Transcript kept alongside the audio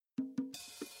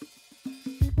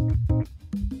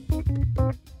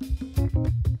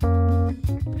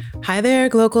Hi there,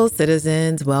 global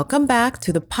citizens. Welcome back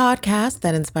to the podcast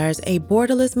that inspires a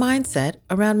borderless mindset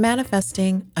around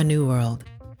manifesting a new world.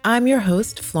 I'm your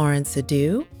host, Florence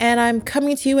Sadu, and I'm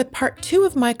coming to you with part 2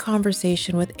 of my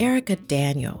conversation with Erica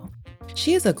Daniel.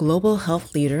 She is a global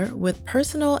health leader with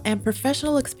personal and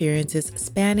professional experiences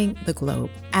spanning the globe.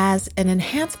 As an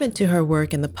enhancement to her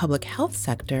work in the public health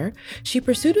sector, she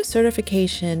pursued a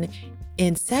certification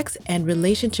in sex and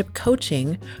relationship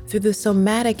coaching through the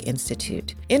Somatic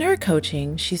Institute. In her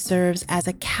coaching, she serves as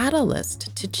a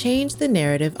catalyst to change the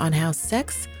narrative on how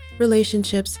sex,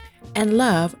 relationships, and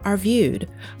love are viewed,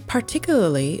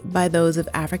 particularly by those of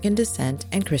African descent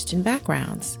and Christian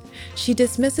backgrounds. She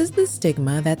dismisses the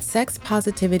stigma that sex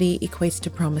positivity equates to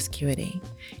promiscuity,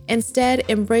 instead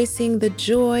embracing the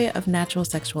joy of natural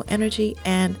sexual energy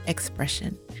and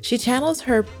expression. She channels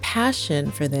her passion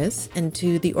for this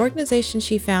into the organization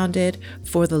she founded,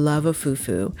 For the Love of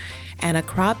Fufu, an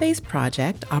Accra-based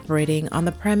project operating on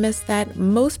the premise that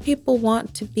most people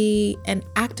want to be an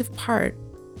active part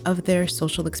of their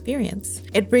social experience.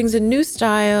 It brings a new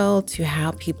style to how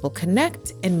people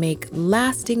connect and make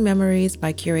lasting memories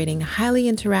by curating highly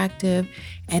interactive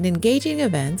and engaging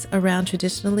events around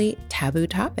traditionally taboo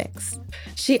topics.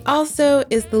 She also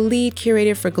is the lead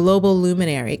curator for Global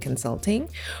Luminary Consulting,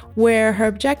 where her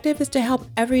objective is to help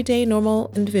everyday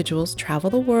normal individuals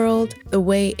travel the world the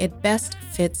way it best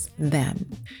fits them.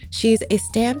 She's a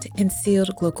stamped and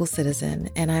sealed global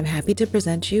citizen, and I'm happy to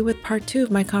present you with part 2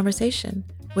 of my conversation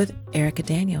with Erica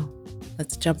Daniel.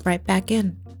 Let's jump right back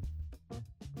in.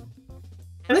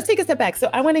 Let's take a step back. So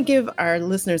I want to give our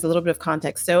listeners a little bit of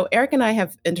context. So Erica and I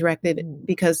have interacted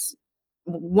because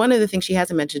one of the things she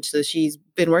hasn't mentioned, so she's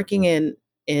been working in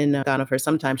Ghana for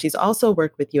some time. She's also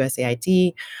worked with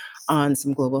USAID on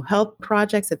some global health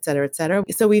projects, et cetera, et cetera.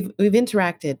 So we've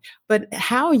interacted. But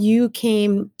how you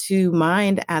came to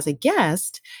mind as a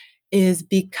guest is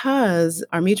because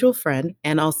our mutual friend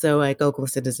and also a Global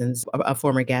Citizens, a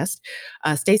former guest,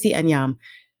 Stacey Anyam,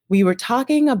 we were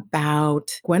talking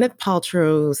about Gwyneth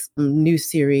Paltrow's new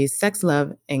series, Sex,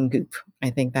 Love, and Goop. I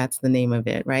think that's the name of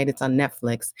it, right? It's on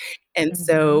Netflix. And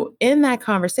so in that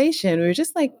conversation, we were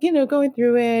just like, going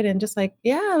through it and just like,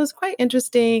 yeah, it was quite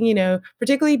interesting,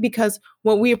 particularly because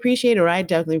what we appreciated, or I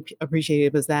definitely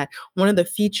appreciated, was that one of the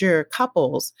feature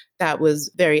couples that was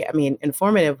very,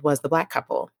 informative was the Black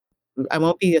couple. I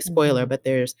won't be a spoiler, but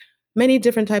there's many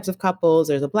different types of couples.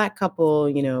 There's a Black couple,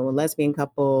 a lesbian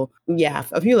couple. Yeah,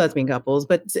 a few lesbian couples,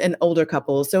 but an older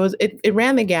couple. So it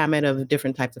ran the gamut of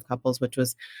different types of couples, which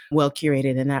was well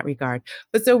curated in that regard.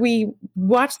 But so we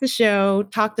watched the show,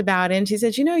 talked about it, and she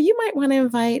said, you might want to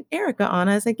invite Erica on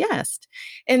as a guest.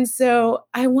 And so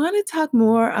I want to talk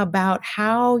more about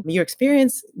how your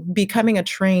experience becoming a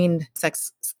trained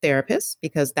sex therapist,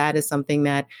 because that is something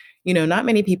that not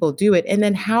many people do it. And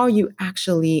then how you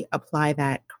actually apply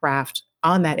that craft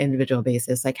on that individual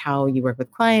basis, like how you work with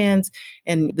clients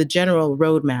and the general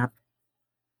roadmap.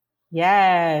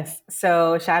 Yes.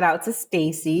 So shout out to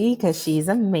Stacey because she's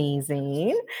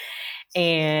amazing.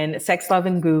 And Sex, Love,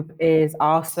 and Goop is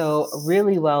also a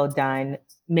really well done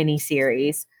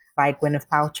miniseries by Gwyneth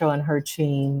Paltrow and her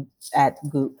team at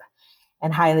Goop,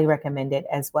 and highly recommend it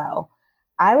as well.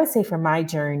 I would say for my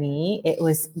journey, it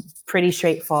was pretty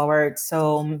straightforward.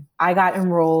 So I got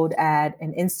enrolled at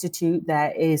an institute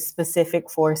that is specific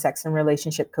for sex and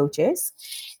relationship coaches.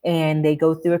 And they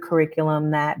go through a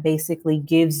curriculum that basically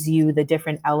gives you the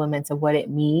different elements of what it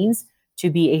means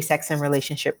to be a sex and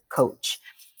relationship coach.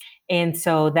 And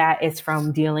so that is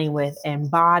from dealing with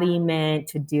embodiment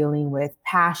to dealing with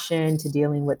passion to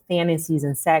dealing with fantasies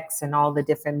and sex and all the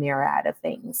different myriad of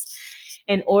things.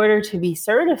 In order to be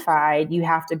certified, you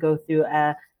have to go through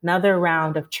another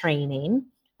round of training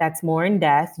that's more in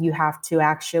depth. You have to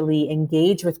actually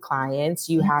engage with clients.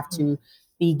 You have to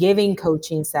be giving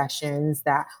coaching sessions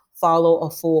that follow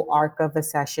a full arc of a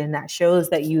session that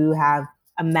shows that you have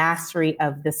a mastery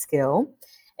of the skill.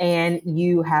 And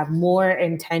you have more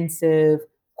intensive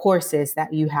courses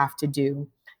that you have to do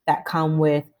that come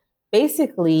with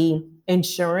basically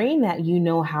ensuring that you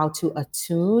know how to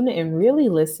attune and really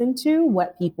listen to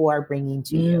what people are bringing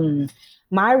to you.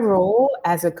 My role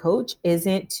as a coach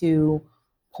isn't to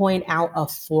point out a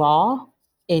flaw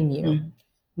in you.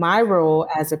 My role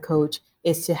as a coach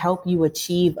is to help you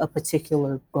achieve a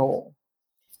particular goal.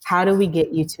 How do we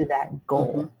get you to that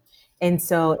goal? And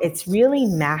so it's really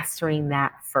mastering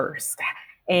that first.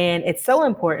 And it's so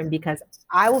important because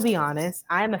I will be honest,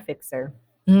 I'm a fixer.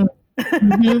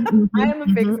 I am a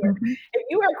fixer. If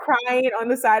you are crying on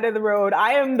the side of the road,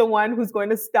 I am the one who's going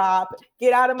to stop,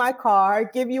 get out of my car,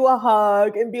 give you a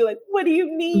hug, and be like, what do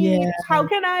you need? Yeah. How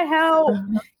can I help?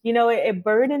 It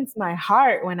burdens my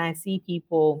heart when I see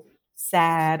people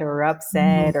sad or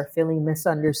upset or feeling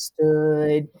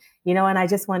misunderstood, and I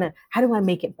just want to, how do I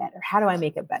make it better? How do I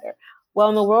make it better? Well,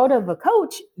 in the world of a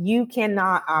coach, you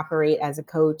cannot operate as a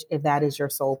coach if that is your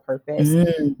sole purpose,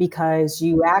 because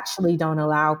you actually don't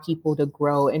allow people to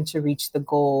grow and to reach the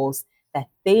goals that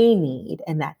they need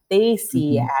and that they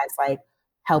see as like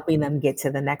helping them get to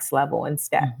the next level and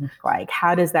step. Like,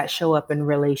 how does that show up in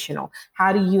relational?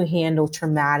 How do you handle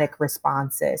traumatic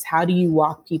responses? How do you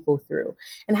walk people through?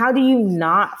 And how do you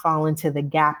not fall into the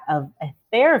gap of a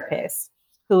therapist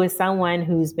who is someone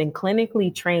who's been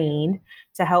clinically trained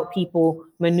to help people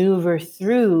maneuver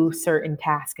through certain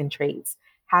tasks and traits?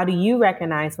 How do you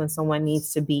recognize when someone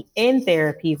needs to be in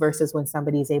therapy versus when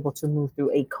somebody is able to move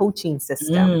through a coaching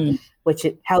system, which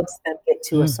it helps them get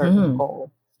to a certain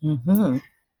goal?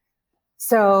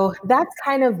 So that's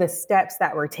kind of the steps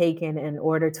that were taken in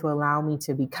order to allow me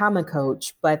to become a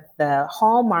coach. But the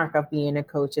hallmark of being a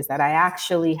coach is that I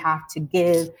actually have to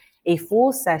give a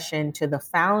full session to the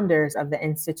founders of the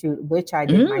institute, which I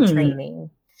did my training.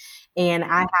 And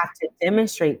I have to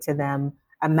demonstrate to them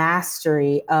a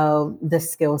mastery of the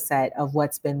skill set of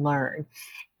what's been learned.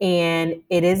 And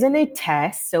it isn't a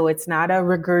test, so it's not a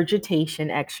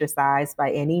regurgitation exercise by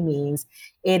any means.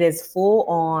 It is full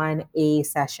on a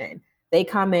session. They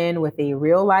come in with a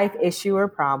real life issue or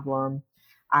problem.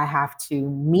 I have to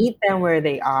meet them where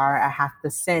they are. I have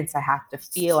to sense, I have to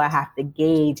feel, I have to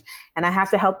gauge, and I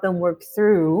have to help them work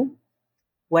through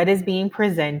what is being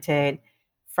presented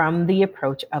from the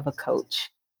approach of a coach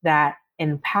that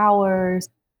empowers,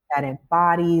 that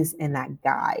embodies, and that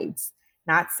guides.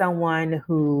 Not someone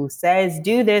who says,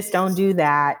 do this, don't do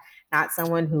that. Not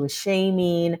someone who is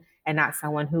shaming, and not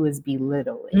someone who is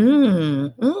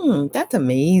belittling. That's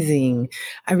amazing.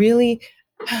 I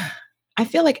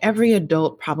feel like every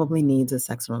adult probably needs a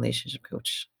sex and relationship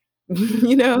coach.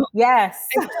 Yes.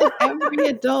 I feel like every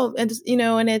adult,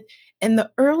 and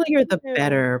the earlier the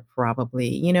better,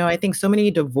 probably. I think so many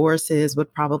divorces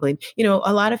would probably,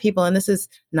 a lot of people, and this is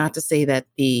not to say that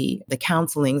the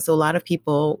counseling, so a lot of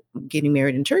people getting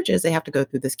married in churches, they have to go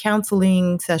through this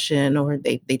counseling session, or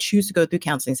they choose to go through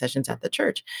counseling sessions at the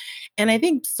church. And I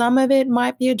think some of it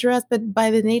might be addressed, but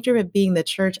by the nature of it being the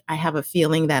church, I have a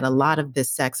feeling that a lot of this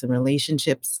sex and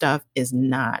relationship stuff is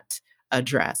not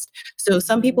addressed. So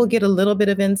some people get a little bit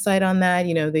of insight on that.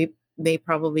 They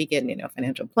probably get,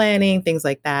 financial planning, things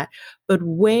like that. But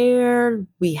where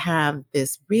we have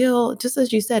this real, just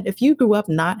as you said, if you grew up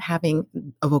not having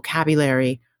a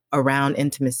vocabulary around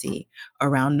intimacy,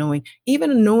 around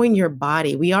knowing your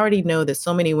body, we already know that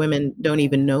so many women don't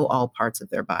even know all parts of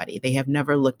their body. They have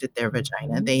never looked at their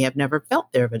vagina. They have never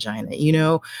felt their vagina.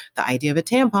 The idea of a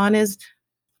tampon is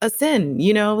a sin,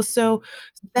 so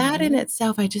that in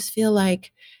itself, I just feel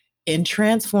like in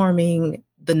transforming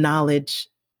the knowledge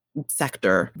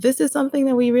sector, this is something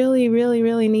that we really, really,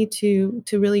 really need to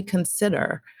really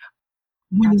consider.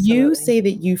 When you say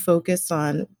that you focus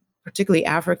on particularly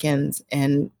Africans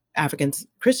and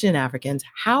Christian Africans,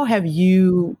 how have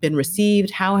you been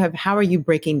received? How are you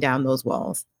breaking down those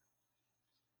walls?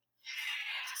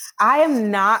 I am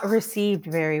not received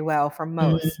very well from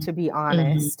most, to be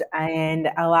honest. And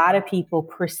a lot of people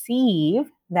perceive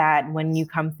that when you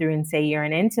come through and say you're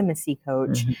an intimacy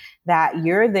coach, that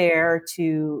you're there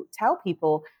to tell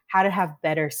people how to have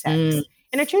better sex.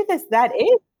 And the truth is, that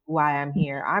is why I'm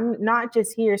here. I'm not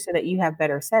just here so that you have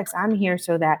better sex. I'm here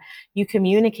so that you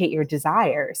communicate your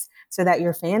desires, so that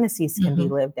your fantasies can be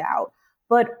lived out,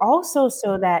 but also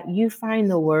so that you find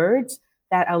the words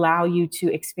that allow you to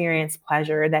experience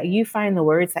pleasure, that you find the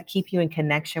words that keep you in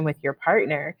connection with your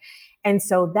partner. And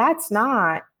so that's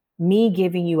not me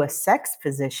giving you a sex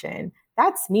position.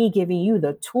 That's me giving you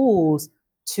the tools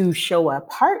to show a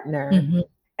partner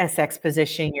a sex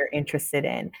position you're interested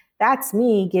in. That's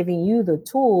me giving you the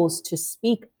tools to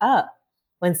speak up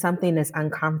when something is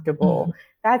uncomfortable.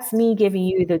 That's me giving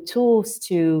you the tools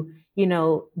to,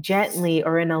 gently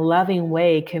or in a loving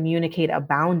way communicate a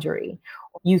boundary.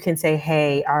 You can say,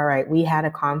 hey, all right, we had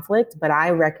a conflict, but I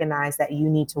recognize that you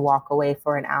need to walk away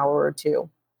for an hour or two.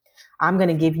 I'm going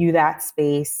to give you that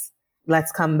space.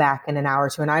 Let's come back in an hour or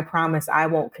two. And I promise I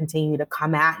won't continue to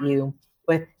come at you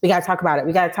with, we got to talk about it.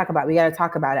 We got to talk about it. We got to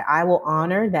talk about it. I will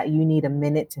honor that you need a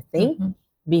minute to think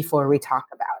before we talk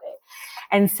about it.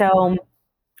 And so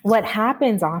what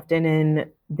happens often in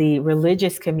the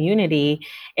religious community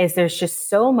is there's just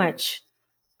so much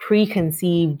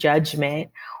preconceived judgment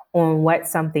on what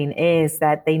something is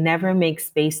that they never make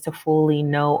space to fully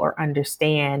know or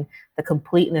understand the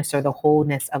completeness or the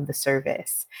wholeness of the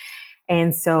service.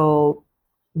 And so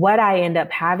what I end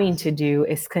up having to do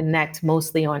is connect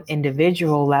mostly on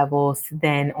individual levels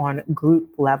than on group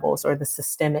levels or the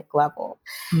systemic level.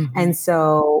 Mm-hmm. And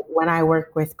so when I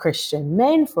work with Christian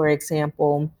men, for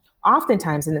example,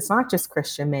 oftentimes, and it's not just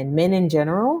Christian men, men in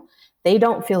general, they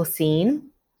don't feel seen,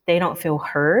 they don't feel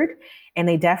heard, and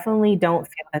they definitely don't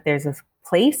feel that there's a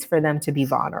place for them to be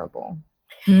vulnerable.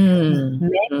 Mm-hmm.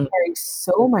 Men carry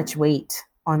so much weight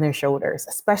on their shoulders,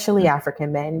 especially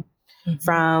African men,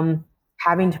 from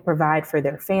having to provide for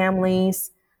their families.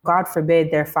 God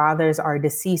forbid their fathers are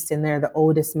deceased and they're the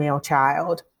oldest male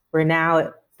child, where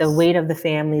now the weight of the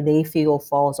family they feel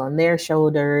falls on their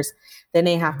shoulders. Then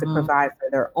they have to provide for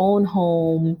their own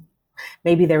home.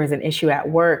 Maybe there was an issue at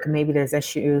work. Maybe there's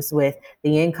issues with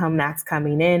the income that's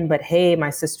coming in, but hey,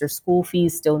 my sister's school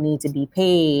fees still need to be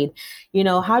paid. You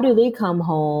know, how do they come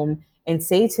home and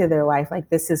say to their wife, like,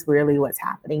 this is really what's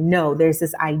happening? No, there's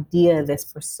this idea, this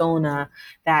persona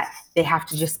that they have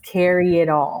to just carry it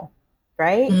all,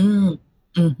 right?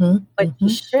 But you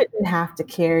shouldn't have to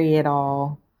carry it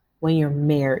all when you're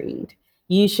married.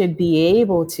 You should be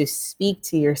able to speak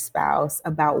to your spouse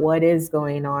about what is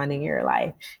going on in your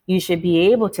life. You should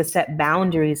be able to set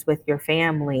boundaries with your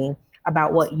family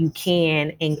about what you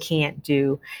can and can't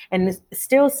do, and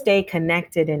still stay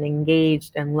connected and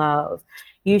engaged and love.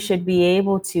 You should be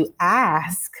able to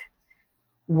ask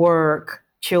work,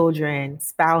 children,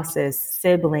 spouses,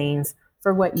 siblings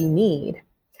for what you need,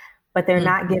 but they're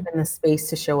not given the space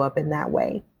to show up in that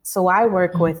way. So I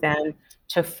work with them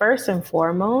to first and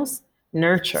foremost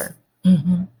nurture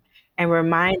and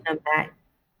remind them that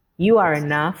you are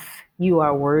enough, you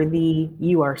are worthy,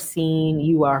 you are seen,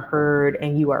 you are heard,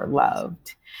 and you are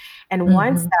loved. And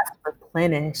once that's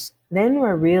replenished, then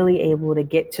we're really able to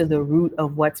get to the root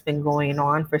of what's been going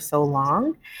on for so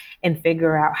long and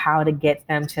figure out how to get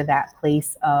them to that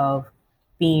place of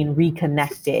being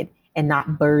reconnected and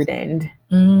not burdened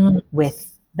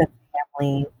with the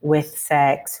family, with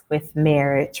sex, with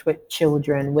marriage, with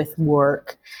children, with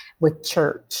work, with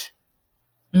church.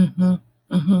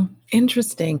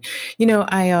 Interesting. You know,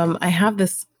 I have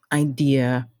this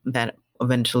idea that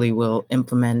eventually will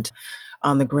implement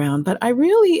on the ground, but I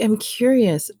really am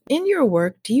curious. In your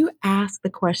work, do you ask the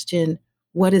question,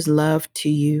 what is love to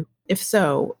you? If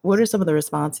so, what are some of the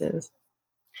responses?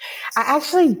 I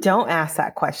actually don't ask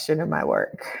that question in my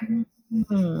work.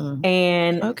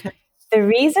 And Okay. the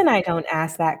reason I don't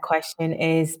ask that question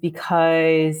is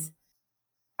because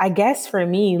I guess for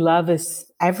me, love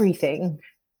is everything,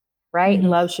 right?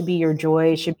 Love should be your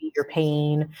joy, it should be your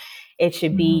pain, it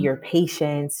should be your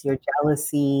patience, your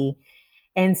jealousy.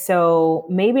 And so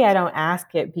maybe I don't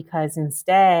ask it because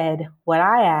instead, what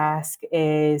I ask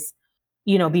is,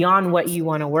 you know, beyond what you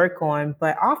want to work on,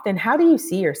 but often, how do you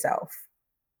see yourself?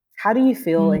 How do you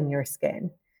feel in your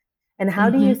skin? And how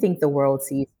do you think the world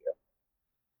sees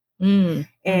you?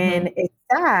 And it's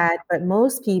sad, but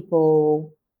most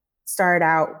people start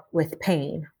out with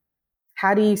pain.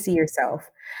 How do you see yourself?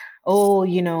 Oh,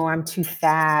 you know, I'm too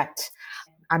fat.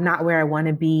 I'm not where I want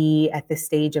to be at this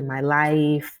stage of my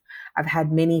life. I've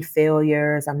had many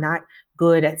failures. I'm not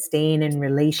good at staying in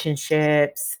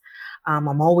relationships.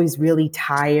 I'm always really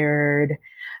tired.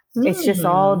 It's just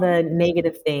all the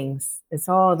negative things. It's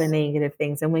all the negative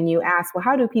things. And when you ask, well,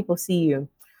 how do people see you?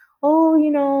 Oh,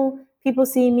 you know, people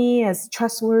see me as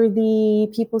trustworthy.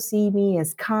 People see me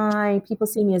as kind. People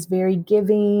see me as very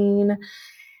giving.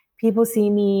 People see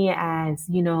me as,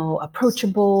 you know,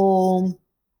 approachable,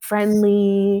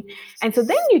 friendly. And so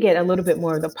then you get a little bit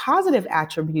more of the positive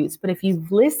attributes. But if you've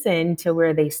listened to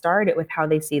where they started with how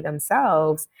they see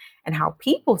themselves and how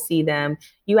people see them,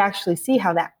 you actually see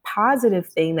how that positive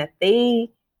thing that they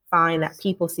find that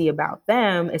people see about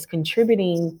them is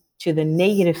contributing to the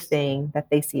negative thing that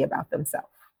they see about themselves.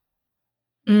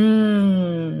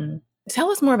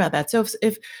 Tell us more about that. So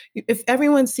if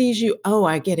everyone sees you, oh,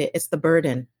 I get it. It's the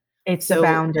burden. It's the So if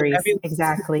boundaries. everyone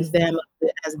Exactly. sees them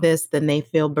as this, then they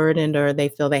feel burdened or they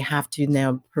feel they have to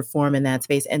now perform in that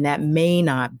space. And that may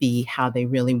not be how they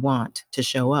really want to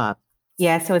show up.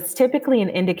 Yeah. So it's typically an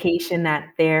indication that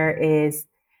there's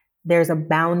a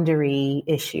boundary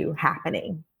issue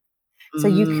happening. So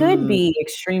you could be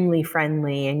extremely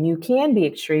friendly and you can be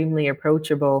extremely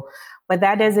approachable, but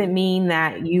that doesn't mean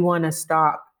that you want to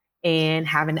stop and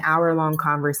have an hour-long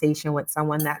conversation with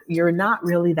someone that you're not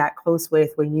really that close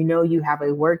with when you know you have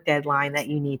a work deadline that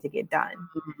you need to get done.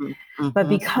 But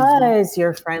because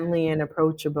you're friendly and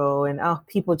approachable and, oh,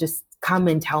 people just come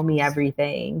and tell me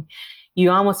everything,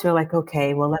 you almost feel like,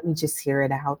 okay, well, let me just hear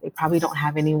it out. They probably don't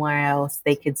have anyone else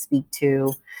they could speak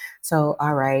to. So,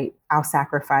 all right, I'll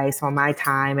sacrifice on my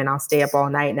time and I'll stay up all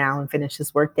night now and finish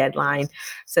this work deadline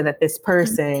so that this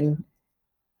person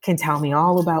can tell me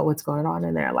all about what's going on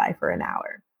in their life for an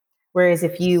hour. Whereas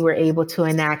if you were able to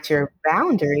enact your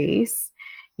boundaries,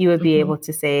 you would be Mm-hmm. able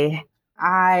to say,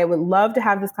 I would love to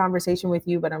have this conversation with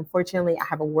you, but unfortunately, I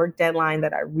have a work deadline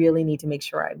that I really need to make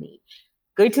sure I meet.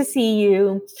 Good to see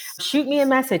you. Shoot me a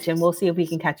message and we'll see if we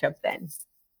can catch up then.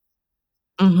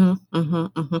 Mm-hmm,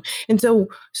 mm-hmm, mm-hmm. And so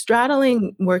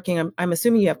straddling working, I'm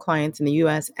assuming you have clients in the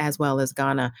US as well as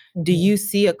Ghana. Do Mhm. you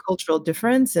see a cultural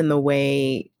difference in the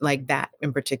way like that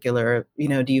in particular?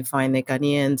 Do you find that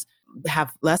Ghanaians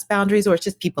have less boundaries or it's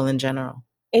just people in general?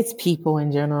 It's people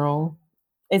in general.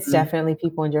 It's Mm-hmm. definitely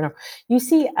people in general. You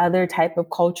see other type of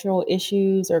cultural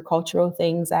issues or cultural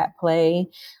things at play,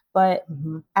 but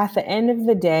Mm-hmm. at the end of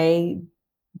the day,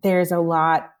 there's a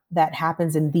lot that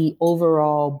happens in the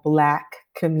overall Black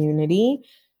community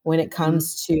when it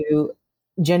comes to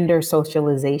gender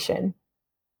socialization.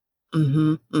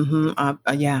 Mm-hmm.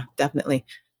 Mm-hmm. Yeah, definitely.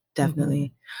 Mhm.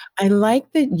 Definitely. I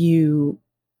like that you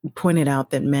pointed out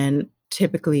that men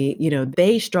typically,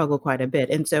 they struggle quite a bit.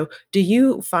 And so do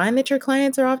you find that your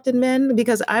clients are often men?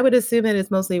 Because I would assume that it's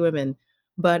mostly women.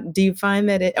 But do you find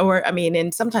that or I mean,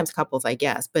 and sometimes couples, I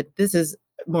guess, but this is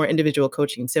more individual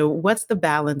coaching. So what's the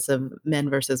balance of men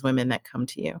versus women that come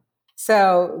to you?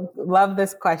 So, love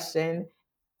this question.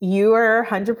 You are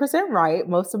 100% right.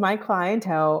 Most of my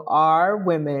clientele are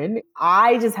women.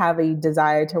 I just have a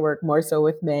desire to work more so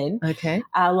with men. Okay.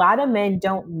 A lot of men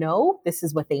don't know this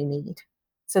is what they need.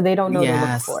 So they don't know to look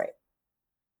Yes. for it.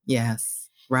 Yes.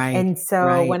 Right. And so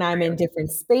Right. when I'm in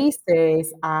different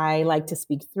spaces, I like to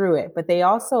speak through it, but they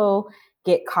also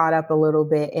get caught up a little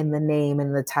bit in the name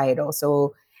and the title.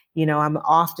 So, I'm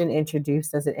often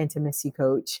introduced as an intimacy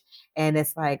coach, and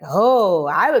it's like, oh,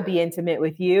 I would be intimate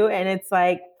with you. And it's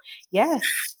like,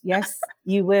 yes, yes,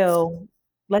 you will.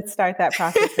 Let's start that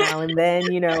process now. And then,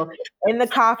 in the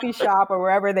coffee shop or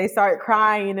wherever they start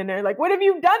crying and they're like, what have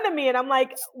you done to me? And I'm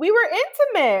like, we were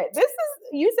intimate.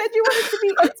 You said you wanted to be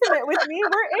intimate with me.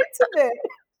 We're intimate.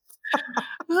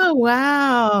 Oh,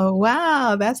 wow.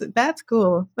 Wow. That's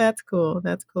cool. That's cool.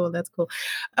 That's cool. That's cool.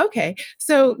 Okay.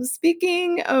 So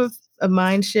speaking of a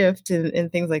mind shift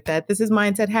and things like that, this is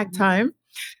mindset hack Mhm. time.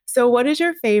 So what is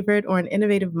your favorite or an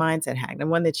innovative mindset hack? And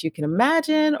one that you can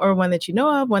imagine or one that you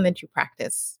know of, one that you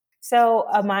practice? So,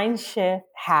 a mind shift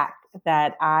hack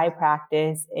that I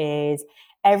practice is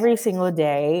every single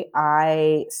day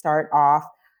I start off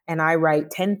and I write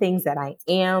 10 things that I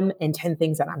am and 10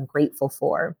 things that I'm grateful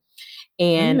for.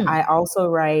 And Mm, I also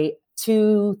write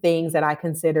two things that I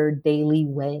consider daily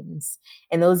wins.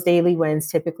 And those daily wins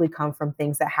typically come from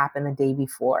things that happen the day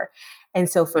before. And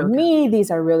so for okay. me,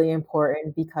 these are really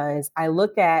important because I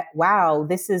look at, wow,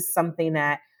 this is something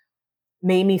that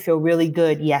made me feel really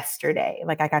good yesterday.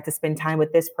 Like I got to spend time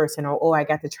with this person, or oh, I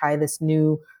got to try this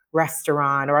new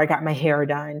restaurant, or I got my hair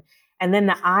done. And then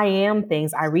the I am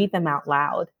things, I read them out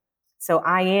loud. So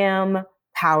I am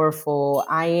powerful,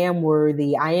 I am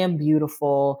worthy, I am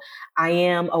beautiful, I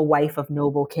am a wife of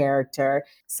noble character.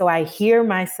 So I hear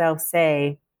myself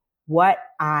say what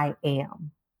I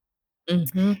am.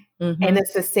 Mm-hmm. And Mm-hmm.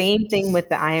 it's the same thing with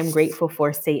the I am grateful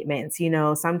for statements.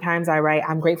 Sometimes I write,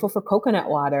 I'm grateful for coconut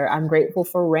water. I'm grateful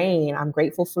for rain. I'm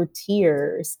grateful for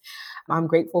tears. I'm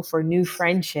grateful for new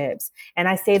friendships. And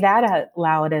I say that out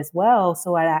loud as well.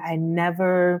 So I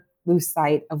never lose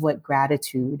sight of what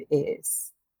gratitude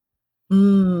is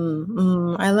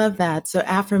I love that. So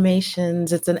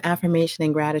affirmations, it's an affirmation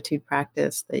and gratitude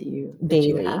practice that you have.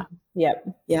 daily. Yep.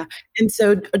 Yeah. And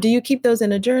so do you keep those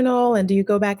in a journal and do you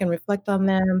go back and reflect on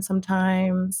them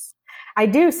sometimes? I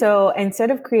do. So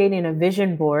instead of creating a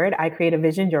vision board, I create a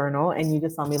vision journal. And you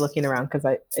just saw me looking around because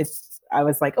I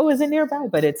was like, oh, is it nearby?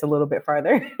 But it's a little bit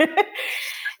farther.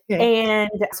 Okay. And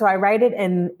so I write it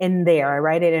in there. I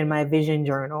write it in my vision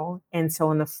journal. And so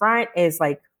in the front is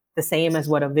like the same as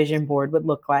what a vision board would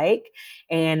look like.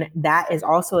 And that is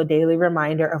also a daily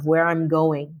reminder of where I'm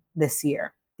going this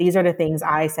year. These are the things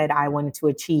I said I wanted to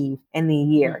achieve in the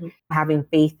year, Mhm. having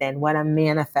faith in what I'm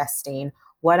manifesting,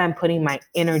 what I'm putting my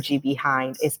energy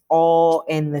behind is all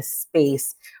in the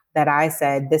space that I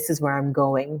said, this is where I'm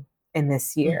going in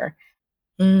this year.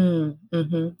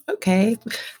 Okay.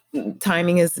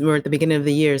 Timing is we're at the beginning of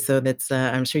the year, so that's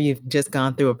I'm sure you've just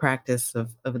gone through a practice of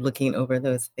looking over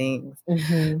those things.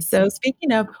 Mhm. So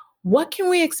speaking of, what can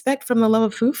we expect from the love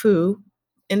of fufu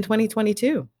in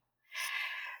 2022?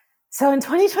 So in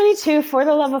 2022, For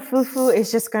the Love of Fufu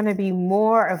is just going to be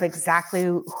more of exactly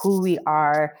who we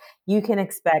are. You can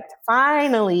expect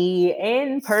finally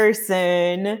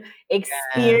in-person Yes.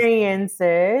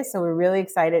 experiences. So we're really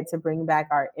excited to bring back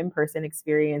our in-person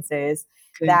experiences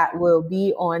Good. that will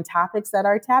be on topics that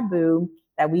are taboo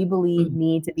that we believe Mhm.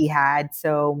 need to be had.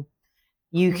 So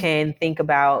you Mhm. can think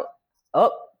about,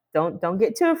 oh, don't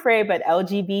get too afraid, but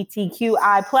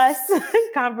LGBTQI plus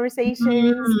conversations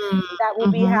that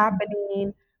will be Mhm.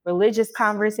 happening, religious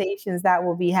conversations that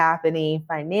will be happening,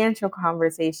 financial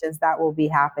conversations that will be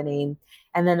happening.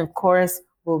 And then, of course,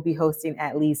 we'll be hosting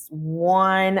at least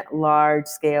one large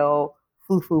scale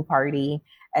fufu party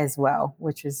as well,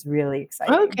 which is really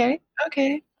exciting. Okay.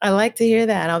 Okay. I like to hear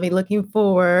that. I'll be looking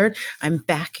forward. I'm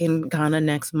back in Ghana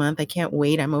next month. I can't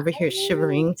wait. I'm over here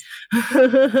shivering.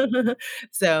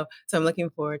 So I'm looking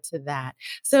forward to that.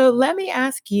 So let me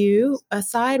ask you,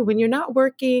 aside when you're not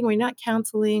working, when you're not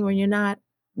counseling, when you're not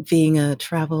being a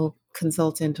travel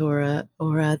consultant or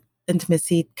a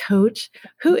intimacy coach,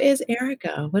 who is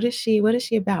Erica? What is she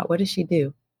about? What does she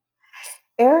do?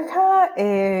 Erica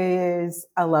is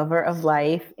a lover of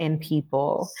life and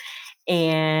people,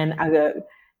 and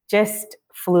just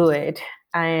fluid.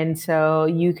 And so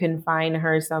you can find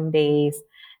her some days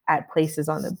at places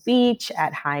on the beach,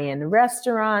 at high end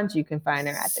restaurants. You can find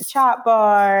her at the chop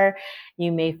bar.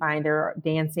 You may find her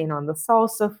dancing on the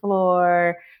salsa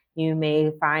floor. You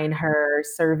may find her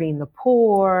serving the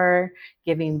poor,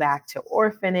 giving back to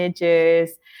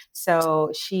orphanages.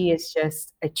 So she is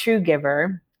just a true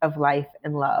giver of life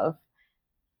and love.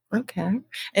 Okay.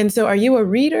 And so are you a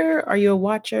reader? Are you a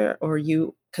watcher? Or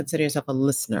you consider yourself a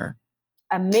listener?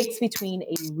 A mix between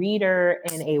a reader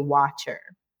and a watcher.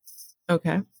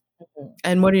 Okay. Mhm.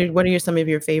 And what are some of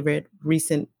your favorite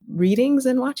recent readings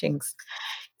and watchings?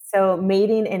 So,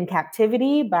 Mating in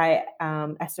Captivity by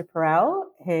Esther Perel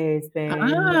has been a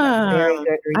Ah, very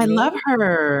good I love reading.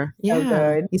 her. So Yeah.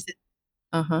 good. You said,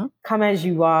 uh-huh. Come As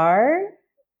You Are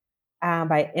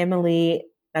by Emily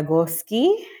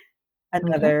Nagoski, Okay.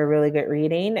 another really good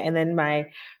reading. And then my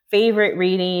favorite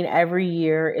reading every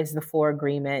year is The Four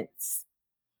Agreements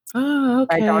Oh,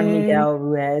 by Don okay. Miguel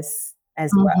Ruiz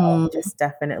as well. Mm-hmm. Just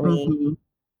definitely Mm-hmm.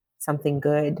 something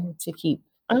good to keep.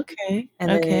 Okay.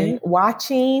 And then Okay.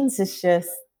 watchings is just,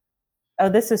 oh,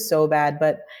 this is so bad,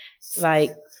 but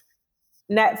like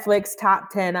Netflix top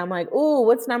 10. I'm like, oh,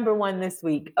 what's number one this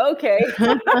week? Okay.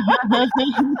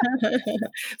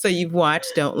 So you've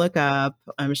watched Don't Look Up,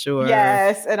 I'm sure.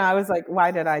 Yes. And I was like,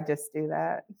 why did I just do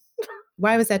that?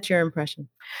 Why was that your impression?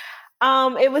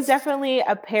 It was definitely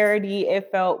a parody.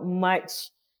 It felt much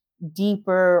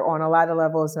deeper on a lot of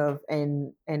levels of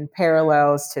and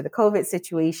parallels to the COVID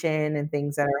situation and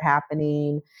things that are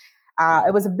happening.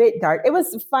 It was a bit dark. It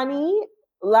was funny,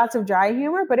 lots of dry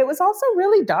humor, but it was also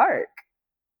really dark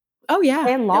Oh yeah,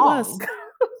 and it was. long.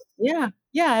 Yeah.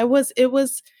 Yeah, it was,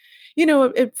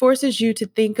 it forces you to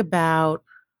think about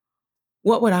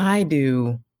what would I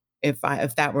do if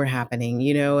that were happening,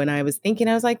 and I was thinking,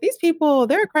 I was like, these people,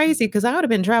 they're crazy because I would have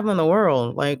been traveling the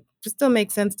world. Like, just don't make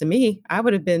sense to me. I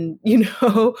would have been,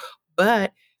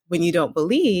 but when you don't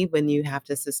believe, when you have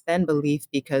to suspend belief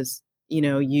because,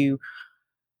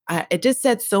 it just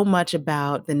said so much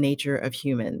about the nature of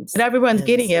humans. And everyone's And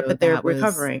getting it, so but they're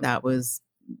recovering. That was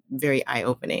very eye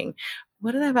opening.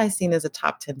 What have I seen as a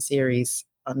top 10 series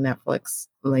on Netflix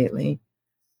lately?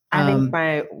 I think Um,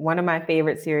 my one of my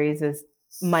favorite series is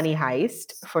Money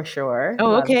Heist for sure.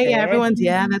 Oh, Loved okay. it.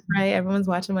 Yeah, that's right. Everyone's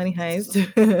watching Money Heist.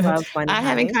 Love Money I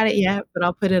haven't Heist. caught it yet, but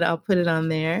I'll put it on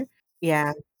there.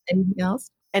 Yeah. Anything else?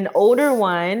 An older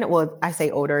one, well, I say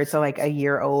older, it's like a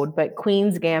year old, but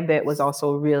Queen's Gambit was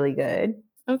also really good.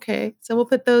 Okay. So we'll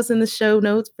put those in the show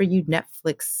notes for you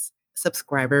Netflix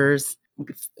subscribers,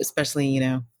 especially,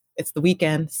 it's the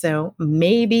weekend. So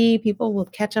maybe people will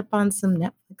catch up on some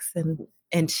Netflix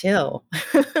and chill.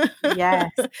 Yes.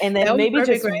 And That then would be maybe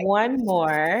perfect, just right? one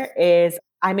more is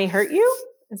I May Hurt You.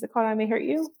 Is it called I May Hurt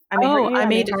You? I May Hurt Oh, You. I I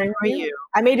may May harm destroy you. you.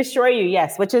 I May Destroy You.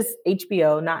 Yes, which is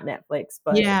HBO, not Netflix,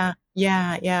 but Yeah,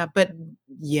 yeah, yeah. But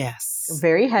yes,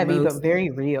 very heavy, but most very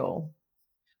real.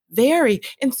 very.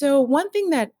 And so one thing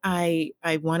that I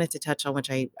wanted to touch on,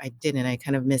 which I didn't, I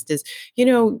kind of missed, is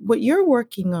what you're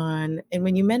working on. And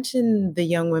when you mentioned the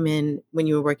young women when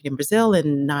you were working in Brazil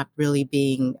and not really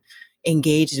being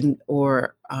engaged in,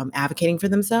 or advocating for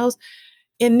themselves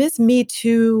in this Me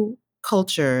Too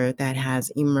culture that has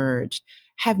emerged,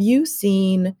 have you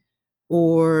seen,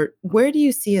 or where do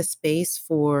you see a space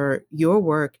for your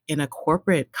work in a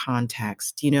corporate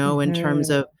context, in terms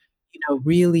Mhm. of,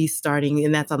 really starting,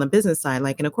 and that's on the business side,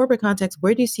 like in a corporate context,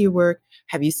 where do you see your work?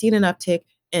 Have you seen an uptick?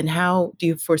 And how do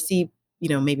you foresee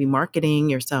maybe marketing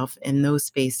yourself in those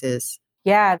spaces?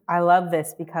 Yeah, I love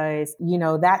this because,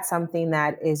 that's something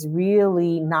that is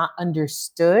really not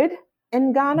understood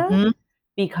in Ghana Mm-hmm. Mm-hmm.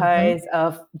 because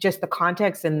of just the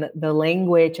context and the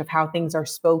language of how things are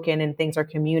spoken and things are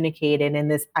communicated,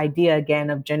 and this idea again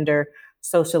of gender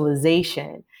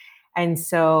socialization. And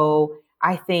so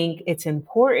I think it's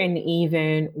important,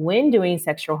 even when doing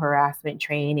sexual harassment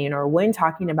training or when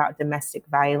talking about domestic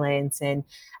violence, and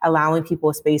allowing people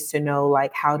a space to know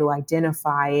like how to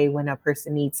identify when a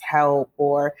person needs help,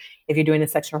 or if you're doing a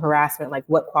sexual harassment, like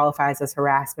what qualifies as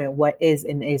harassment, what is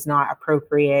and is not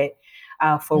appropriate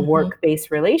for Mm-hmm.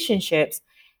 work-based relationships,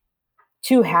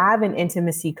 to have an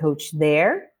intimacy coach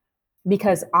there,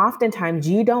 because oftentimes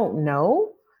you don't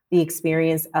know the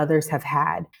experience others have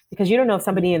had, because you don't know if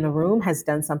somebody in the room has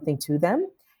done something to them.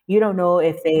 You don't know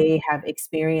if they have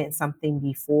experienced something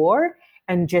before.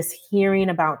 And just hearing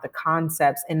about the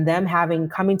concepts and them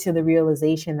coming to the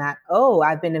realization that, oh,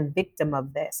 I've been a victim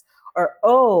of this, or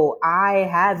oh, I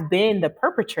have been the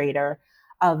perpetrator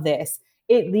of this,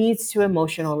 it leads to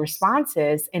emotional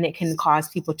responses, and it can cause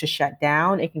people to shut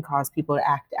down. It can cause people to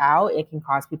act out. It can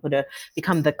cause people to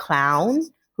become the clown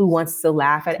who wants to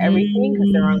laugh at everything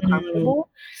because they're Mm-hmm. uncomfortable.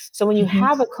 So when you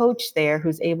have a coach there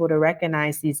who's able to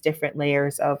recognize these different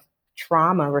layers of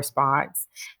trauma response,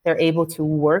 they're able to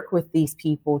work with these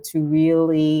people to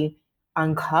really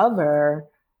uncover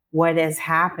what has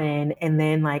happened, and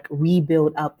then like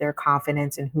rebuild up their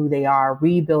confidence in who they are,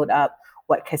 rebuild up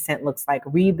what consent looks like,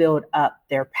 rebuild up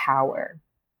their power.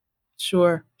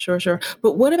 Sure, sure, sure.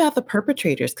 But what about the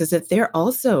perpetrators? Because if they're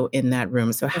also in that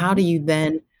room, so how do Mhm. you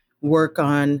then work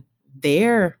on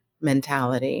their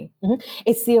mentality? Mhm.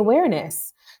 It's the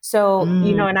awareness. So,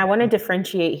 Mm, and I want to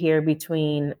differentiate here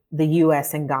between the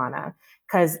US and Ghana,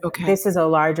 because okay. this is a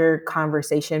larger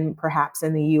conversation perhaps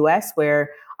in the US,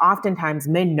 where oftentimes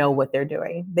men know what they're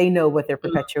doing. They know what they're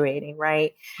perpetuating,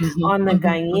 right? Mhm, On the mhm, mhm,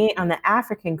 Ghanaian, on the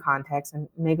African context, and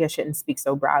maybe I shouldn't speak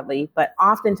so broadly, but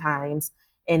oftentimes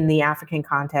in the African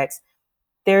context,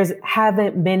 there's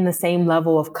haven't been the same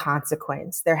level of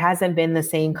consequence. There hasn't been the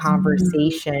same mhm,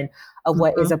 conversation of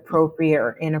what is mhm, appropriate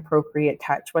or inappropriate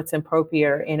touch, what's appropriate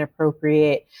or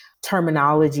inappropriate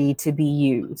terminology to be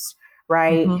used,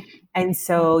 right? mhm, And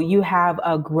so you have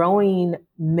a growing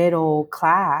middle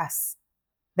class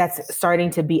that's starting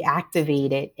to be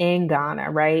activated in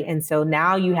Ghana, right? And so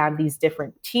now you have these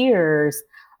different tiers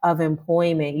of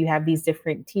employment, you have these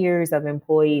different tiers of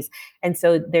employees. And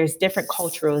so there's different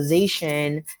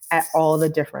culturalization at all the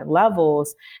different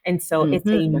levels. And so it's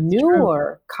mhm, a that's true.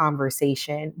 newer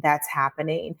conversation that's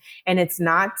happening. And it's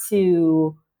not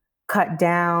to cut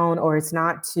down, or it's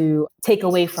not to take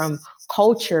away from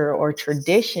culture or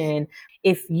tradition.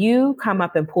 If you come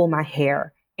up and pull my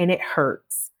hair and it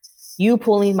hurts, you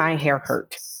pulling my hair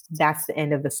hurt. That's the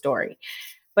end of the story.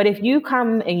 But if you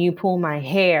come and you pull my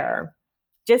hair,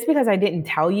 just because I didn't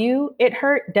tell you it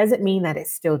hurt doesn't mean that it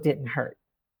still didn't hurt.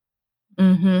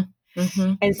 Mhm,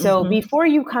 mhm, And so mhm. before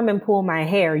you come and pull my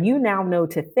hair, you now know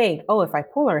to think, oh, if I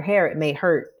pull her hair, it may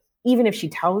hurt. Even if she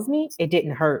tells me it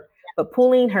didn't hurt, but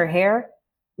pulling her hair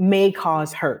may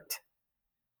cause hurt.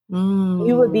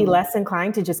 You would be Mm, less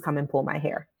inclined to just come and pull my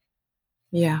hair.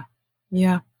 yeah,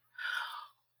 yeah.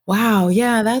 Wow,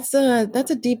 yeah, that's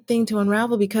a deep thing to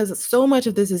unravel because so much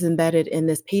of this is embedded in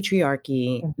this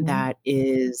patriarchy Mhm. that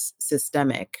is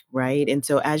systemic, right? And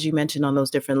so as you mentioned on those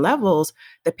different levels,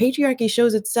 the patriarchy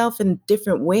shows itself in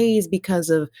different ways because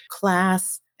of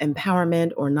class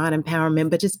empowerment or not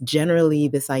empowerment, but just generally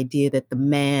this idea that the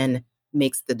man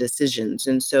makes the decisions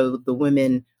and so the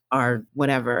women are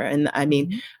whatever. And I mean,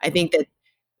 Mhm. I think that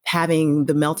having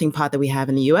the melting pot that we have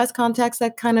in the US context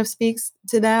that kind of speaks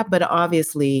to that, but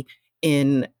obviously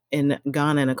in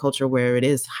Ghana, in a culture where it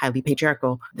is highly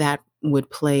patriarchal, that would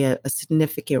play a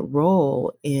significant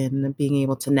role in being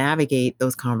able to navigate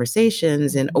those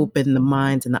conversations and Mhm. open the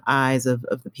minds and the eyes of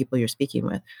the people you're speaking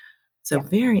with. So Yeah.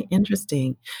 very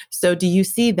interesting. So do you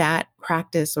see that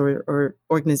practice or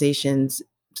organizations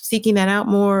seeking that out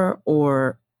more,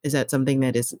 or is that something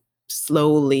that is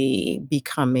slowly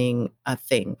becoming a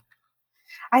thing?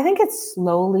 I think it's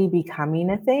slowly becoming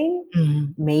a thing.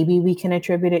 Mhm. Maybe we can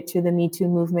attribute it to the Me Too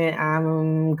movement.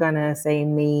 I'm gonna say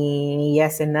me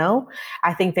yes and no.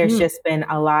 I think there's Mm. just been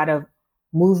a lot of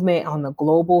movement on the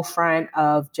global front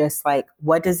of just like,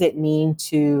 what does it mean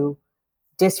to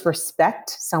disrespect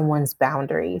someone's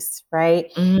boundaries,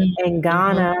 right? Mm. In Mhm.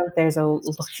 Ghana, there's a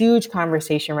huge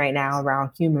conversation right now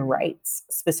around human rights,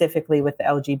 specifically with the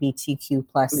LGBTQ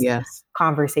plus Yes. Mm.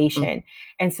 conversation.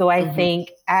 And so I Mhm.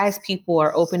 think as people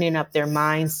are opening up their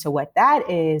minds to what that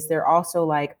is, they're also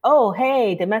like, oh,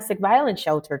 hey, domestic violence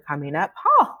shelter coming up.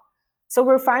 Huh. So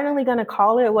we're finally going to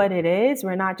call it what it is.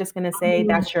 We're not just going to say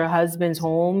that's your husband's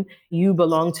home. You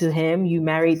belong to him. You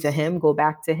married to him. Go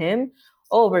back to him.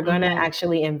 Oh, we're going to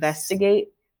actually investigate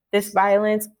this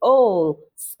violence. Oh,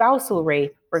 spousal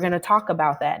rape. We're going to talk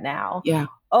about that now. Yeah.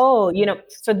 Oh,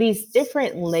 so these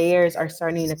different layers are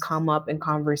starting to come up in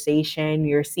conversation.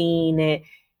 You're seeing it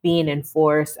being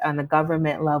enforced on the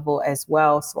government level as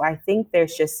well. So I think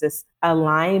there's just this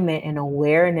alignment and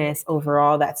awareness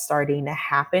overall that's starting to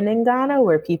happen in Ghana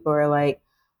where people are like,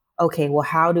 okay, well,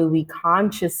 how do we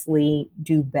consciously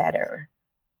do better?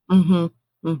 Wow.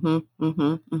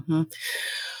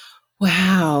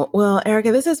 Well,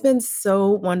 Erica, this has been so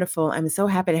wonderful. I'm so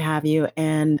happy to have you.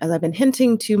 And as I've been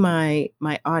hinting to my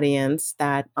audience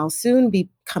that I'll soon be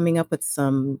coming up with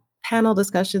some panel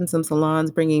discussions, some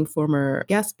salons, bringing former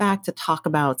guests back to talk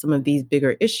about some of these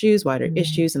bigger issues, wider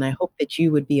issues. And I hope that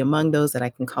you would be among those that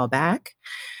I can call back.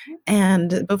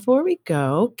 And before we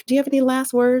go, do you have any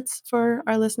last words for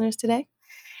our listeners today?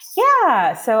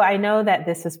 Yeah. So I know that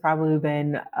this has probably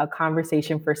been a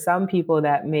conversation for some people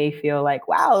that may feel like,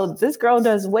 wow, this girl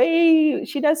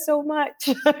she does so much.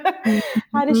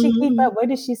 How does she keep up? Where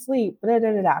does she sleep? Blah,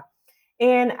 blah, blah, blah.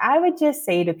 And I would just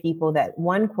say to people that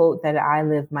one quote that I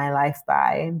live my life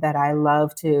by that I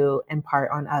love to impart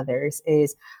on others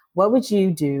is, what would you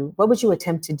do? What would you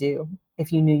attempt to do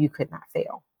if you knew you could not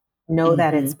fail? Know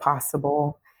that it's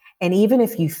possible. And even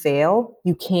if you fail,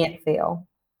 you can't fail.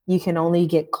 You can only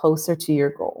get closer to your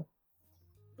goal.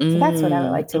 So that's what I would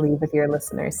like to leave with your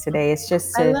listeners today. It's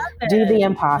just to do the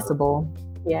impossible.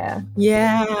 Yeah.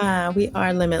 Yeah, we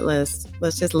are limitless.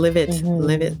 Let's just live it.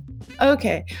 Live it.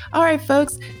 Okay. All right,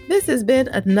 folks. This has been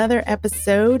another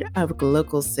episode of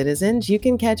Glocal Citizens. You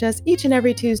can catch us each and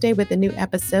every Tuesday with a new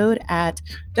episode at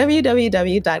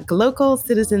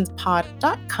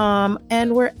www.glocalcitizenspod.com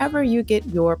and wherever you get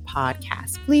your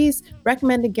podcasts. Please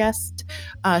recommend a guest,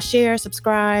 share,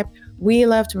 subscribe. We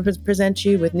love to present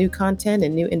you with new content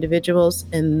and new individuals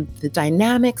and the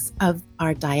dynamics of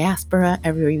our diaspora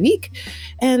every week.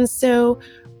 And so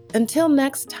until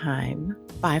next time,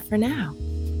 bye for now.